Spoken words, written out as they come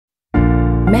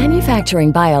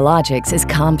Manufacturing biologics is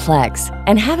complex,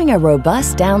 and having a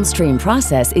robust downstream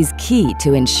process is key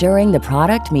to ensuring the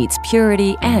product meets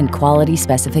purity and quality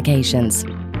specifications.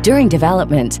 During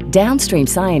development, downstream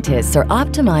scientists are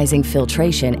optimizing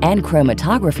filtration and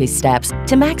chromatography steps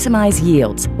to maximize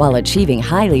yields while achieving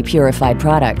highly purified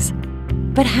products.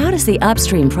 But how does the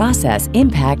upstream process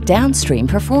impact downstream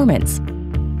performance?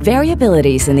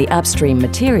 Variabilities in the upstream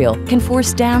material can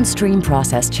force downstream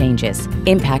process changes,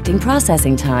 impacting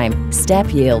processing time,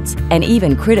 step yields, and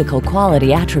even critical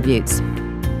quality attributes.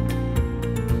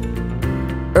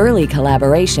 Early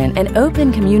collaboration and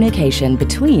open communication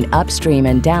between upstream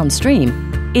and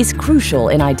downstream is crucial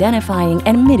in identifying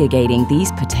and mitigating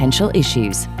these potential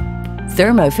issues.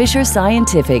 Thermo Fisher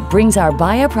Scientific brings our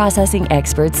bioprocessing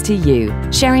experts to you,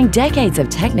 sharing decades of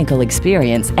technical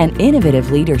experience and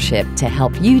innovative leadership to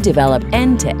help you develop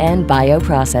end-to-end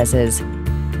bioprocesses.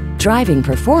 Driving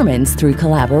performance through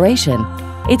collaboration.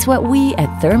 It's what we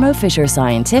at Thermo Fisher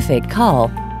Scientific call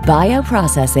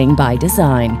bioprocessing by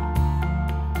design.